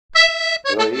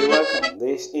you're welcome.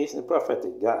 This is the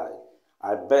prophetic guide.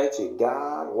 I bet you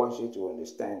God wants you to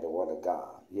understand the word of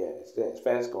God. Yes, yes.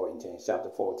 1 Corinthians chapter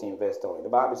 14, verse 20. The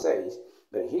Bible says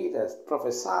that he that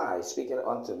prophesies speaketh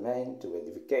unto men to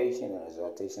edification and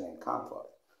exhortation and comfort.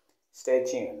 Stay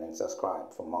tuned and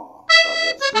subscribe for more.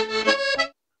 God bless you.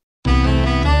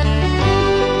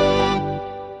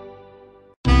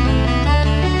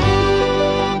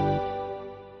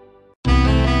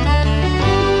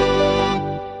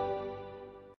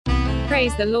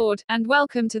 Praise the Lord, and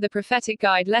welcome to the Prophetic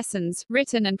Guide lessons,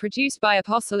 written and produced by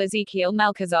Apostle Ezekiel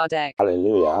Melchizedek.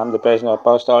 Hallelujah. I'm the personal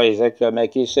apostle Ezekiel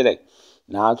Melchizedek.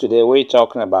 Now today we're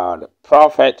talking about the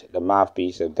prophet, the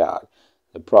mouthpiece of God.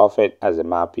 The prophet as the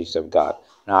mouthpiece of God.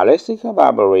 Now let's take a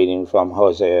Bible reading from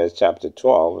Hosea chapter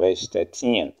 12, verse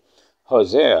 13.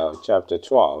 Hosea chapter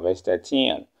 12, verse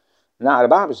 13. Now the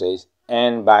Bible says,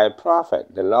 "And by a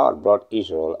prophet the Lord brought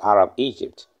Israel out of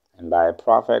Egypt, and by a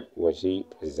prophet was he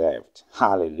preserved."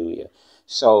 Hallelujah.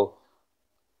 So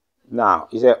now,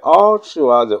 he said all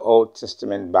throughout the Old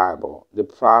Testament Bible, the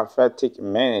prophetic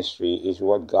ministry is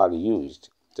what God used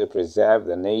to preserve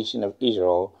the nation of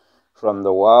Israel from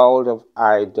the world of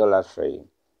idolatry.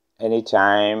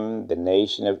 Anytime the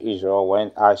nation of Israel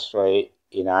went astray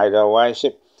in idol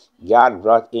worship, God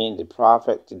brought in the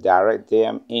prophet to direct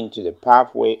them into the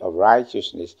pathway of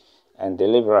righteousness and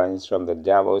deliverance from the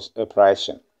devil's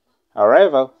oppression.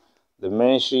 However, the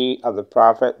ministry of the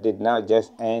prophet did not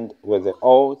just end with the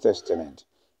Old Testament,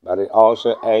 but it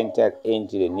also entered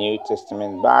into the New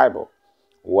Testament Bible,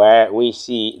 where we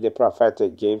see the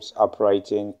prophetic gifts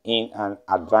operating in an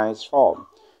advanced form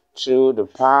through the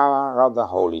power of the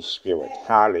Holy Spirit.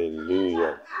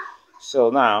 Hallelujah.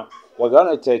 So now, we're going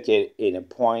to take it in a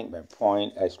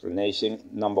point-by-point explanation.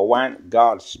 Number one,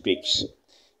 God speaks.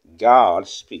 God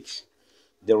speaks.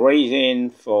 The reason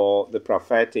for the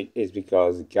prophetic is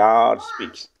because God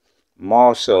speaks.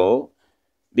 More so,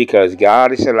 because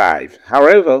God is alive.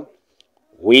 However,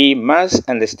 we must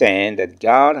understand that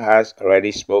God has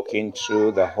already spoken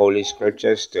through the Holy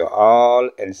Scriptures to all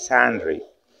and sundry.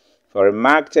 For in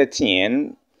Mark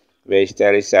 13, verse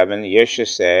 37, Yeshua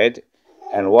said,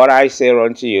 "And what I say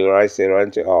unto you, I say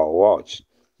unto all, watch."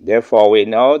 Therefore we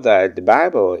know that the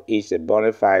Bible is a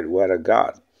bona fide word of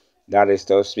God that is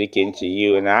still speaking to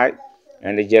you and I,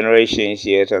 and the generations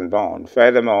yet unborn.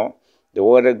 Furthermore, the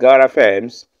word of God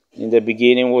affirms, "In the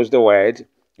beginning was the Word,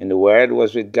 and the Word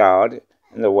was with God,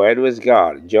 and the Word was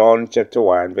God." John chapter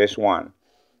 1, verse 1.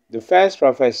 The first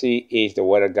prophecy is the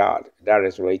word of God that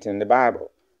is written in the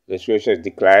Bible. The scripture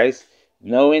declares,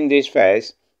 knowing this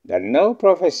first, that no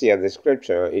prophecy of the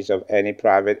scripture is of any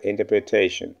private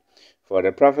interpretation. For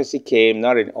the prophecy came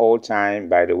not in old time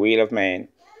by the will of man,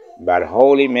 but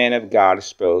holy men of God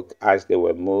spoke as they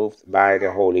were moved by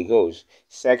the Holy Ghost.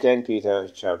 2 Peter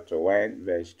chapter 1,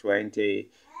 verse 20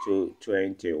 to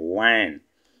 21.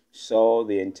 So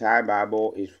the entire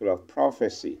Bible is full of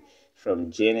prophecy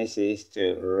from Genesis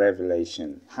to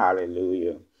Revelation.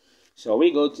 Hallelujah. So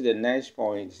we go to the next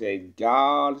point. Say,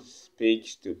 God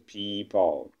speaks to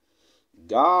people.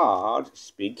 God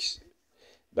speaks,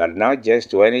 but not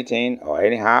just to anything or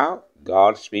anyhow.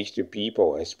 God speaks to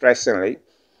people, expressly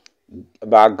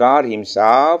about God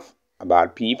himself,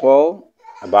 about people,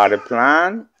 about a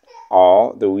plan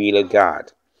or the will of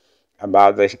God,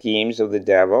 about the schemes of the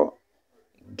devil.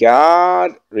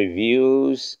 God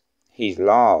reveals his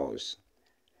laws,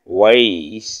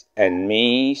 ways, and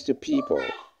means to people,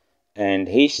 and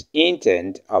his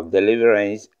intent of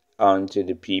deliverance unto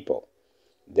the people.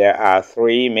 There are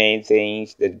three main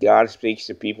things that God speaks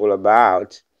to people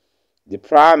about: the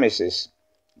promises,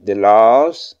 the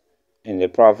laws, and the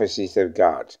prophecies of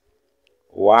God.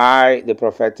 Why the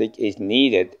prophetic is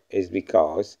needed is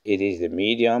because it is the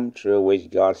medium through which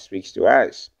God speaks to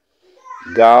us.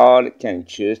 God can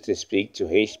choose to speak to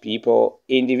his people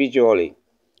individually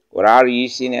without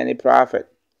using any prophet.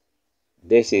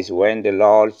 This is when the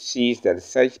Lord sees that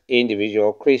such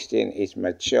individual Christian is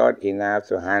matured enough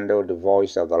to handle the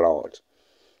voice of the Lord.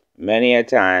 Many a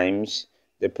times,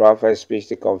 the prophet speaks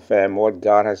to confirm what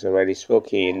God has already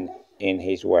spoken in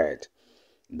his word.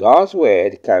 God's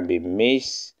word can be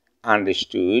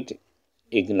misunderstood,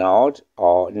 ignored,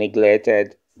 or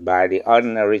neglected by the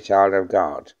ordinary child of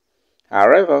God.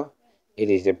 However, it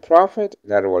is the prophet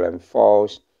that will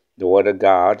enforce the word of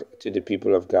God to the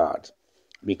people of God.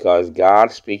 Because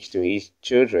God speaks to his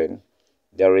children,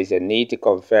 there is a need to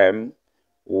confirm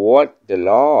what the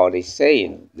Lord is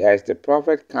saying. Thus, the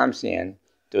prophet comes in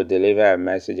to deliver a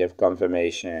message of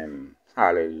confirmation.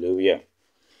 Hallelujah.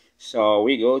 So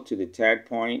we go to the third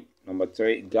point. Number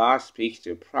 3, God speaks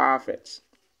to prophets.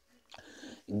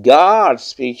 God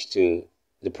speaks to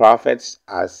the prophets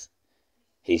as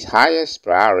his highest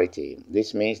priority.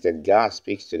 This means that God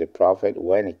speaks to the prophet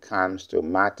when it comes to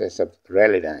matters of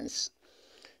relevance.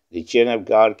 The children of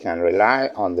God can rely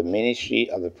on the ministry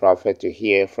of the prophet to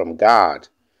hear from God.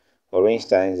 For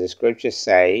instance, the scriptures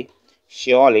say,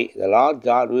 "Surely the Lord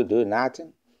God will do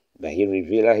nothing, but he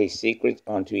revealeth his secret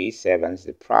unto his servants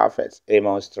the prophets."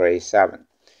 Amos 3:7.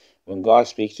 When God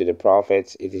speaks to the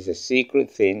prophets, it is a secret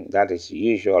thing that is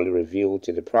usually revealed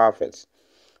to the prophets.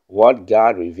 What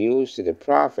God reveals to the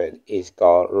prophet is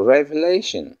called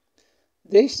revelation.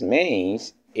 This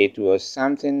means it was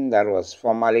something that was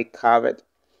formerly covered,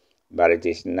 but it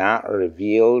is now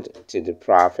revealed to the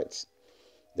prophets.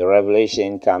 The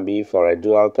revelation can be for a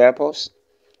dual purpose.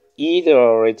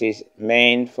 Either it is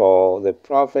meant for the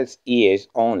prophet's ears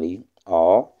only,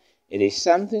 or it is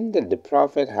something that the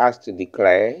prophet has to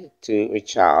declare to a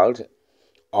child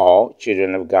or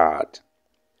children of God.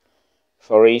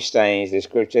 For instance, the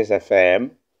scriptures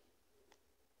affirm,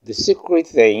 "The secret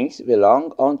things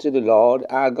belong unto the Lord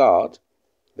our God,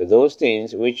 but those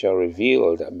things which are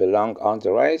revealed belong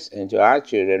unto us and to our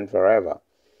children forever,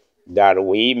 that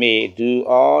we may do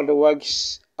all the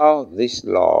works of this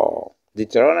law."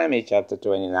 Deuteronomy chapter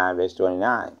 29, verse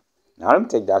 29. Now let me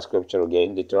take that scripture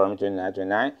again. Deuteronomy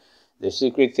 29:29. "The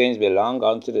secret things belong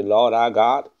unto the Lord our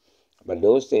God, but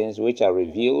those things which are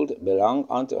revealed belong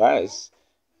unto us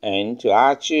and to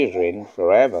our children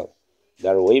forever,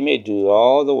 that we may do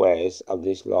all the works of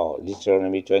this law."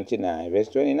 Deuteronomy 29, verse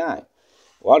 29.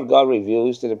 What God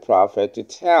reveals to the prophet to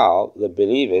tell the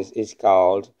believers is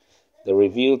called the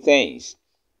revealed things.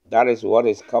 That is what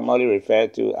is commonly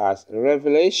referred to as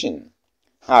revelation.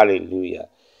 Hallelujah.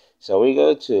 So we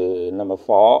go to number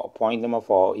 4, point number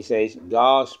 4. It says,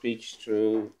 God speaks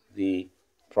through the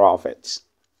prophets.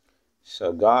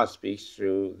 So God speaks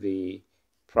through the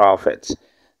prophets.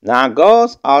 Now,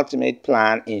 God's ultimate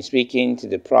plan in speaking to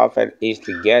the prophet is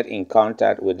to get in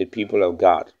contact with the people of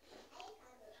God.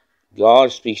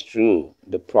 God speaks through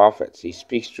the prophets. He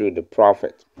speaks through the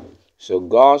prophet. So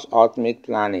God's ultimate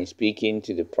plan in speaking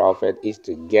to the prophet is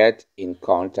to get in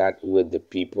contact with the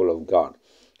people of God.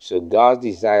 So God's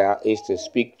desire is to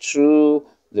speak through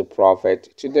the prophet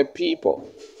to the people.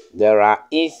 There are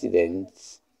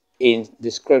incidents in the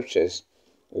scriptures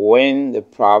when the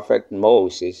prophet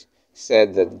Moses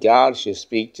said that God should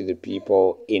speak to the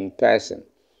people in person.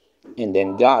 And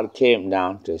then God came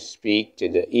down to speak to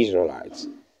the Israelites.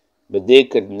 But they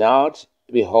could not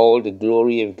behold the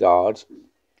glory of God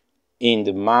in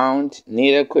the mount,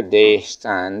 neither could they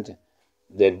stand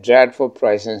the dreadful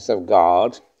presence of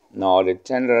God, nor the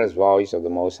thunderous voice of the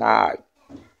Most High.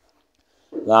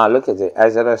 Now look at it,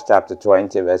 Exodus chapter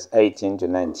 20, verse 18 to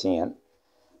 19.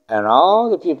 "And all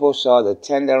the people saw the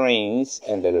thunderings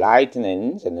and the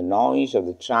lightnings and the noise of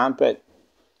the trumpet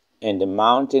and the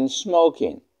mountain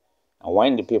smoking. And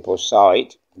when the people saw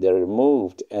it, they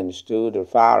removed and stood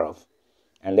afar off.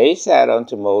 And they said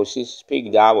unto Moses,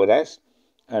 Speak thou with us,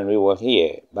 and we will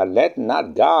hear. But let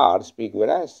not God speak with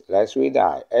us, lest we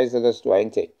die." Exodus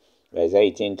 20, verse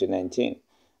 18 to 19.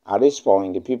 At this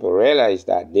point, the people realized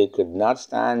that they could not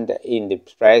stand in the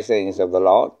presence of the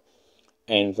Lord,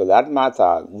 and for that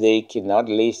matter, they could not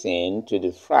listen to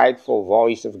the frightful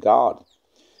voice of God.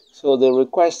 So they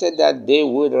requested that they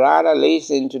would rather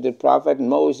listen to the prophet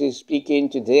Moses speaking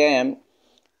to them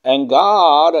and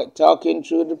God talking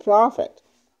through the prophet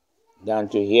than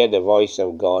to hear the voice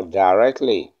of God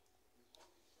directly.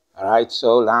 Alright,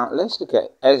 so now let's look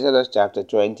at Exodus chapter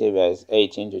 20, verse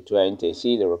 18 to 20.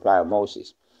 See the reply of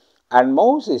Moses. "And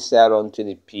Moses said unto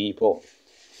the people,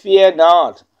 Fear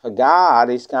not, for God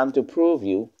is come to prove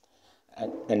you,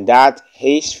 and that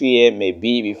his fear may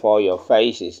be before your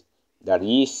faces, that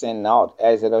ye sin not."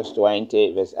 Exodus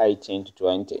 20, verse 18 to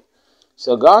 20.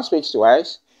 So God speaks to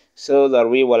us so that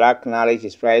we will acknowledge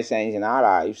his presence in our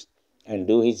lives and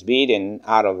do his bidding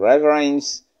out of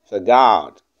reverence for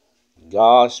God.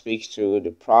 God speaks through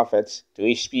the prophets to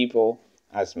his people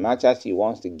as much as he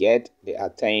wants to get the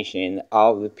attention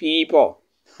of the people.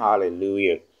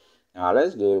 Hallelujah. Now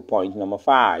let's go to point number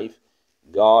 5.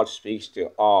 God speaks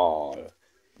to all.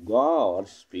 God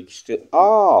speaks to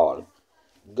all.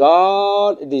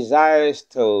 God desires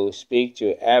to speak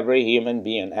to every human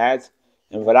being on earth,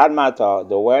 and for that matter,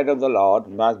 the word of the Lord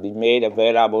must be made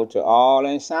available to all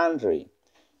and sundry.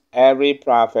 Every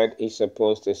prophet is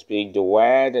supposed to speak the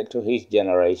word to his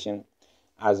generation.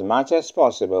 As much as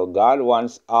possible, God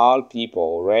wants all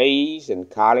people, race and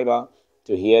caliber,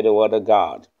 to hear the word of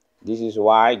God. This is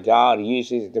why God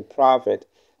uses the prophet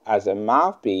as a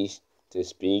mouthpiece to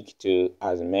speak to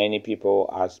as many people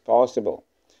as possible.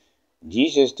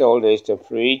 Jesus told us to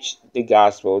preach the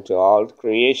gospel to all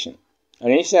creation.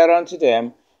 And he said unto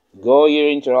them, Go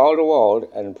ye into all the world,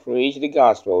 and preach the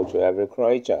gospel to every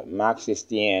creature. Mark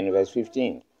 16, verse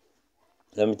 15.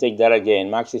 Let me take that again.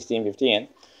 Mark 16, 15.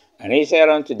 And he said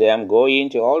unto them, Go ye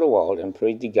into all the world, and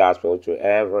preach the gospel to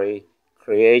every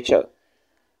creature.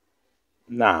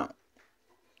 Now,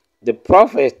 the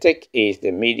prophetic is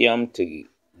the medium to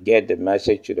get the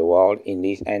message to the world in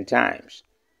these end times.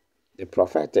 The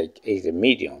prophetic is the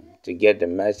medium to get the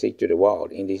message to the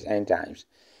world in these end times.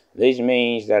 This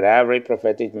means that every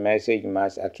prophetic message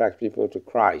must attract people to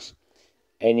Christ.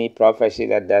 Any prophecy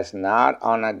that does not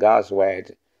honor God's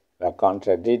word but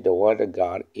contradict the word of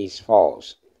God is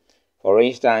false. For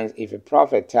instance, if a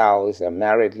prophet tells a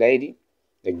married lady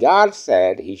that God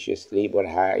said he should sleep with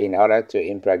her in order to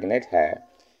impregnate her,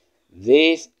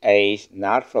 this is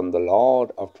not from the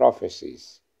Lord of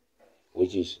prophecies,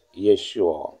 which is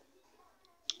Yeshua.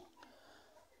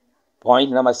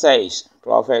 Point number 6,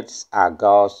 prophets are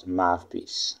God's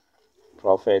mouthpiece.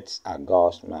 Prophets are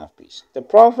God's mouthpiece. The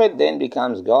prophet then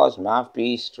becomes God's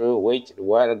mouthpiece through which the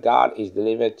word of God is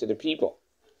delivered to the people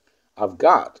of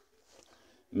God.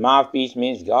 Mouthpiece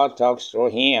means God talks through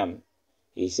him.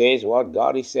 He says what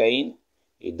God is saying.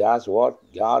 He does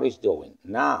what God is doing.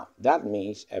 Now, that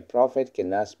means a prophet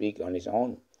cannot speak on his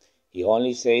own. He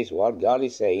only says what God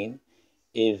is saying.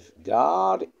 If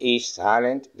God is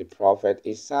silent, the prophet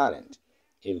is silent.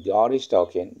 If God is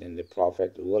talking, then the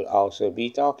prophet will also be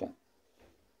talking.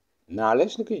 Now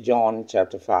let's look at John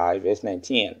chapter 5, verse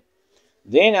 19.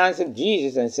 Then answered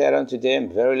Jesus and said unto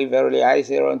them, Verily, verily, I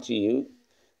say unto you,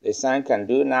 the Son can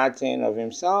do nothing of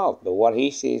himself, but what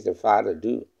he sees the Father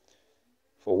do.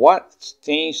 For what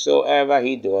things soever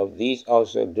he doeth, these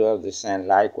also doeth the Son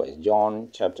likewise. John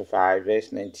chapter 5,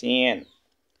 verse 19.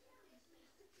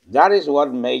 That is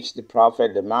what makes the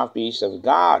prophet the mouthpiece of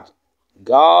God.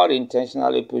 God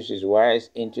intentionally pushes his words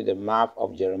into the mouth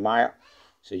of Jeremiah,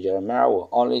 so Jeremiah will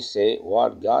only say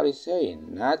what God is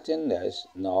saying, nothing less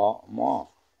nor more.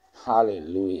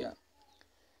 Hallelujah.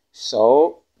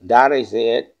 So that is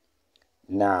it.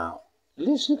 Now,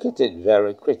 let's look at it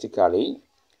very critically.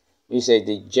 We say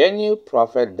the genuine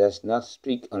prophet does not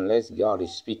speak unless God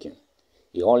is speaking.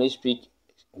 He only speaks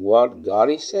what God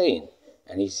is saying,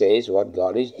 and he says what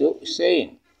God is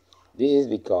saying. This is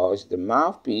because the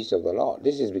mouthpiece of the Lord.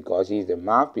 This is because he is the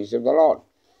mouthpiece of the Lord.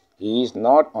 He is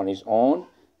not on his own,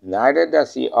 neither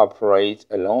does he operate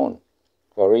alone.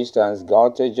 For instance,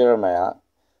 God told Jeremiah,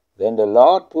 Then the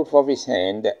Lord put forth his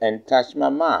hand and touched my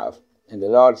mouth. And the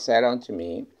Lord said unto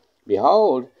me,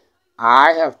 Behold,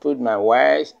 I have put my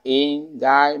words in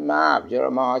thy mouth.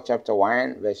 Jeremiah chapter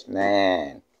 1, verse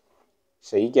 9.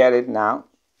 So you get it now?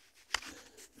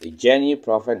 The genuine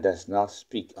prophet does not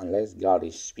speak unless God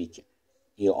is speaking.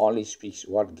 He only speaks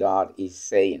what God is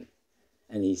saying.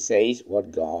 And he says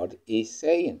what God is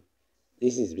saying.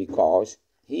 This is because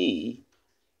he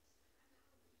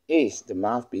is the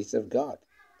mouthpiece of God.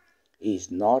 He is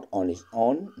not on his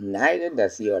own, neither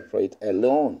does he operate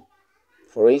alone.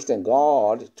 For instance,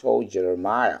 God told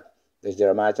Jeremiah, that's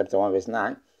Jeremiah chapter 1, verse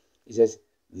 9, he says,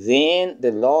 Then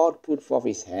the Lord put forth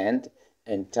his hand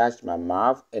and touched my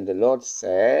mouth, and the Lord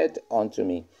said unto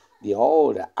me,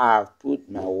 Behold, I have put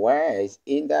my words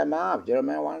in thy mouth.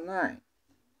 Jeremiah 1, 9.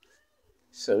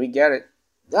 So we get it.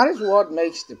 That is what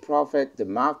makes the prophet the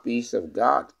mouthpiece of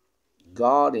God.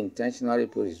 God intentionally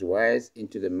put his words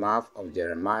into the mouth of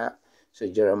Jeremiah, so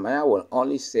Jeremiah will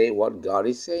only say what God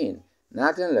is saying,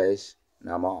 nothing less,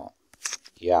 no more.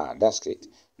 Yeah, that's it.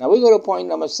 Now we go to point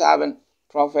number 7.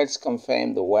 Prophets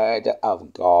confirm the word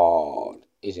of God.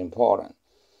 Is important.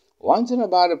 One thing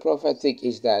about the prophetic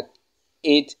is that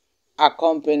it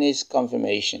accompanies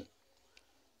confirmation.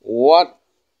 What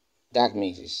that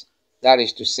means is, that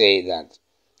is to say that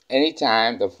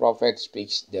anytime the prophet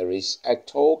speaks, there is a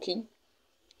token,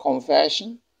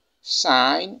 confession,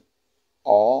 sign,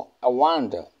 or a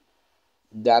wonder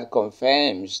that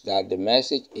confirms that the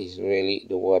message is really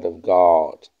the word of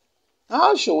God.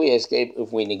 How shall we escape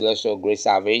if we neglect so great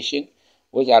salvation,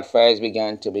 which at first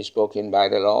began to be spoken by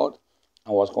the Lord,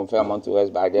 and was confirmed unto us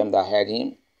by them that heard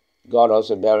him, God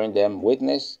also bearing them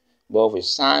witness, both with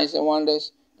signs and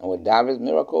wonders, and with divers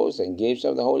miracles and gifts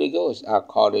of the Holy Ghost,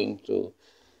 according to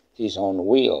his own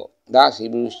will. That's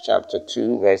Hebrews chapter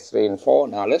 2, verse 3 and 4.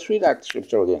 Now let's read that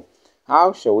scripture again.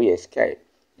 How shall we escape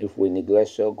if we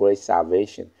neglect so great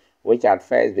salvation, which at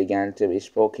first began to be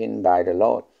spoken by the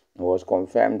Lord, and was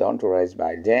confirmed unto us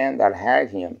by them that heard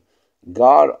him,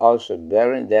 God also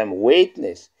bearing them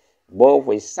witness, both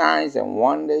with signs and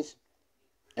wonders,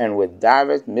 and with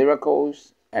divers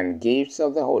miracles and gifts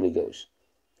of the Holy Ghost,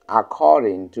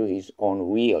 according to his own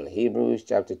will. Hebrews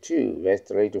chapter 2, verse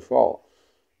 3 to 4.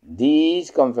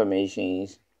 These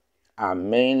confirmations are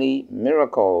mainly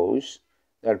miracles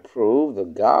that prove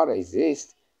that God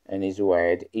exists and His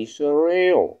word is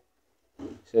real.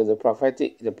 So the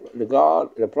prophets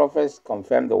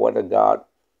confirm the word of God,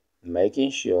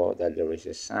 making sure that there is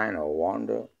a sign or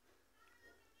wonder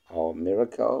or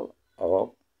miracle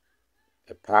or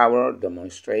a power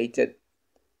demonstrated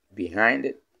behind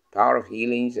it, power of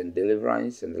healings and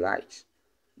deliverance and the likes.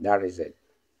 That is it.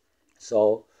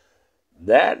 So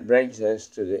that brings us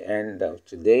to the end of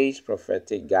today's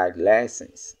prophetic guide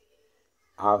lessons.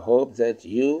 I hope that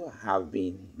you have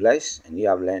been blessed and you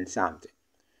have learned something.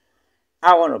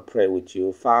 I want to pray with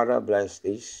you. Father, bless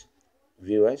these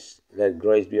viewers. Let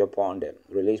grace be upon them.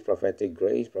 Release prophetic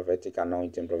grace, prophetic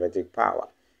anointing, prophetic power.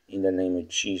 In the name of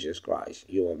Jesus Christ,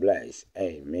 you are blessed.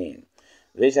 Amen.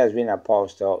 This has been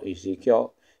Apostle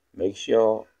Ezekiel. Make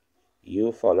sure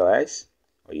you follow us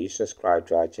or you subscribe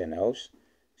to our channels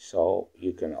so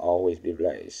you can always be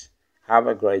blessed. Have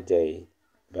a great day.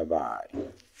 Bye-bye.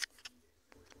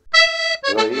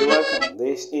 Well, you're welcome.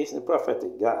 This is the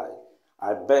prophetic guide.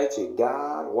 I bet you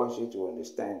God wants you to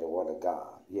understand the word of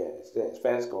God. Yes, yes.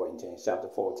 1 Corinthians chapter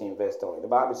 14, verse 20. The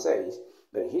Bible says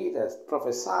that he that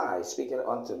prophesies speaketh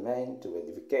unto men to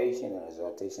edification and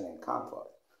exhortation and comfort.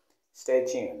 Stay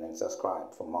tuned and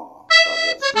subscribe for more.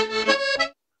 God bless you.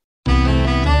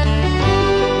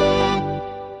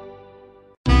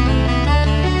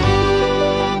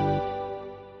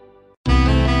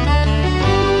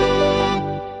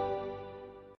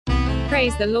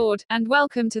 Praise the Lord, and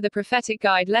welcome to the Prophetic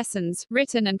Guide lessons,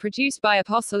 written and produced by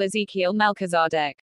Apostle Ezekiel Melchizedek.